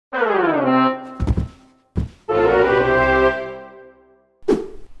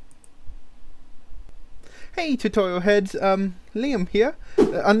Hey tutorial heads, Liam here,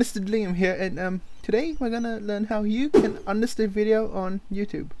 Unlisted Liam here, and today we're gonna learn how you can unlist a video on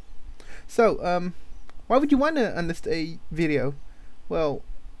YouTube. So, why would you want to unlist a video? Well,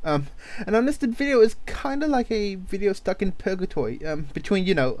 an unlisted video is kind of like a video stuck in purgatory, between,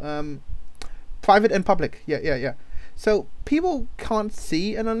 private and public. Yeah. So people can't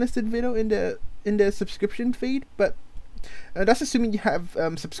see an unlisted video in their subscription feed, but that's assuming you have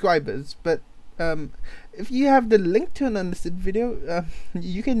subscribers. But if you have the link to an unlisted video,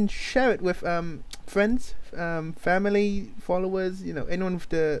 you can share it with friends, family, followers, anyone with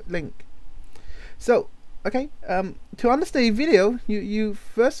the link. So, okay, to unlist a video, you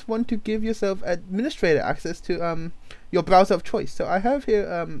first want to give yourself administrator access to your browser of choice. So I have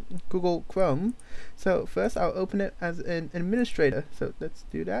here Google Chrome. So first I'll open it as an administrator. So let's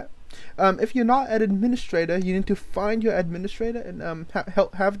do that. If you're not an administrator, you need to find your administrator and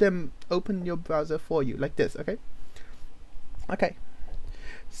have them open your browser for you, like this. Okay.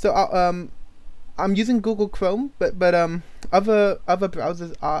 So I'm using Google Chrome, but other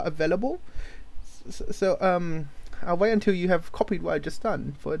browsers are available. So I'll wait until you have copied what I just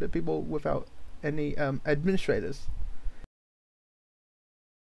done for the people without any administrators.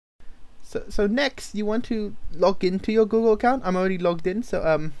 So next, you want to log into your Google account. I'm already logged in, so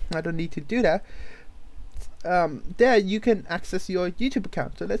I don't need to do that. There you can access your YouTube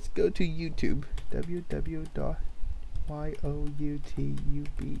account. So let's go to YouTube,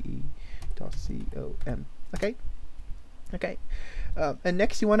 www.youtube.com. Okay. And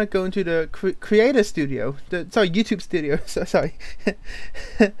next you want to go into the Creator Studio. YouTube Studio. So sorry.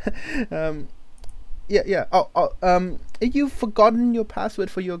 Yeah. If you've forgotten your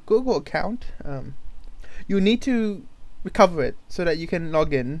password for your Google account, you need to recover it so that you can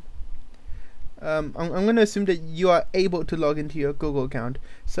log in. I'm going to assume that you are able to log into your Google account.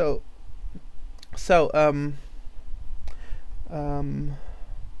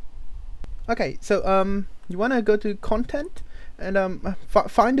 Okay. So you want to go to content and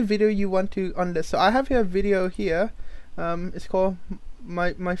find the video you want to unlist. So I have here a video here. It's called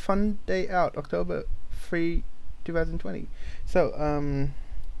my fun day out, October 3, 2020. So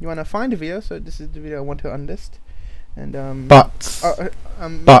you want to find the video. So this is the video I want to unlist. And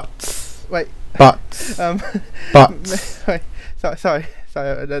wait. Wait. Sorry.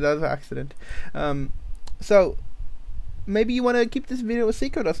 That was an accident. So maybe you want to keep this video a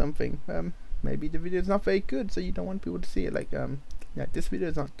secret or something. Maybe the video is not very good, so you don't want people to see it. Like yeah, this video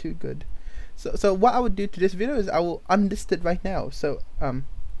is not too good. So what I would do to this video is I will unlist it right now. So you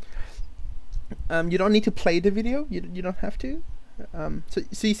don't need to play the video. You don't have to. So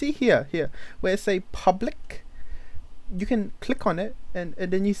you see here where it say public, you can click on it and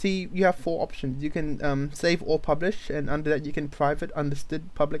then you see you have 4 options. You can save or publish, and under that you can private,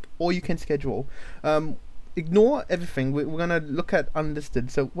 unlisted, public, or you can schedule. Ignore everything. We're gonna look at unlisted.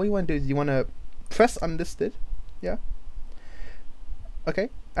 So what you want to do is you want to press unlisted. Yeah. Okay.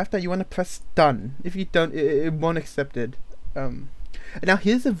 After you want to press done. If you don't, it won't accept it. Now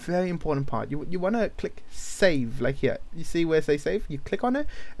here's a very important part. You want to click save, like here. You see where it says save? You click on it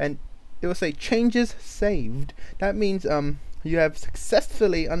and it will say changes saved. That means you have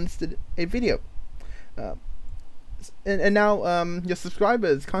successfully unlisted a video. And now your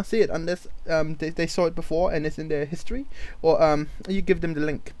subscribers can't see it unless they saw it before and it's in their history, or you give them the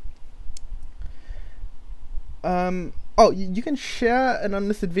link. You can share an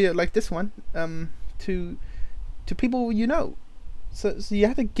unlisted video like this one to people you know. So you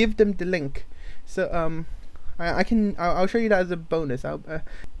have to give them the link. So I'll show you that as a bonus.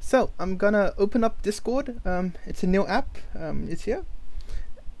 So I'm gonna open up Discord. It's a new app. It's here.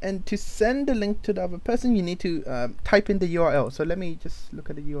 And to send the link to the other person, you need to type in the URL. So let me just look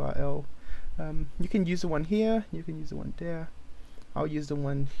at the URL. You can use the one here. You can use the one there. I'll use the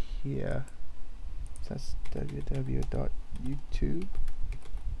one here. So that's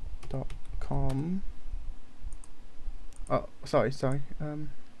www.youtube.com. Oh, sorry.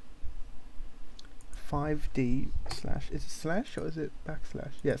 5D slash. Is it slash or is it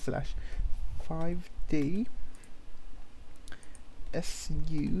backslash? Yeah, slash. 5D.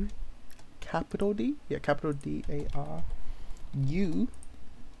 SU capital D, yeah, capital DAR U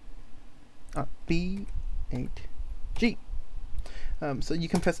B8G. So you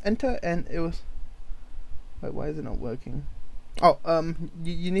can press enter and it was. Wait, why is it not working? Oh,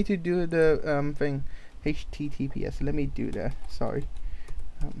 you need to do the thing HTTPS. Let me do that. Sorry.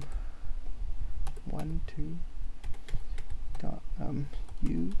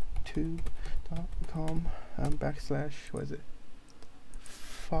 YouTube.com backslash. What is it?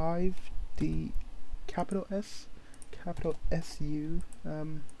 5D capital S capital SU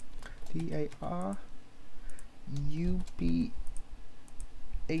DAR UB8G,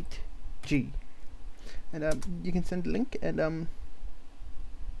 and you can send a link. And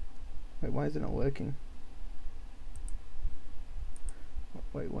wait, why is it not working?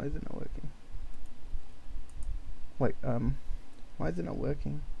 Wait, why is it not working? Wait, why is it not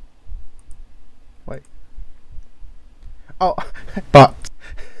working? Wait. Oh, But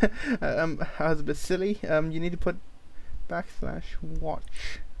I was a bit silly. You need to put /watch.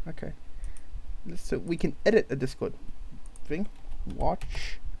 Okay. So we can edit a Discord thing.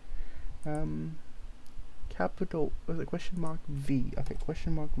 Watch. Capital, was it $V? Okay,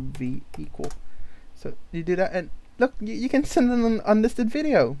 $V equal. So you do that, and look, you can send an unlisted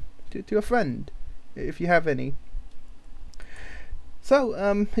video to a friend if you have any. So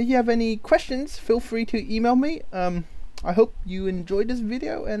if you have any questions, feel free to email me. I hope you enjoyed this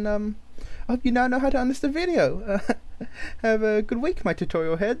video, and I hope you now know how to unlist a video. Have a good week, my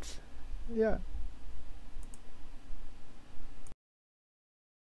tutorial heads. Yeah.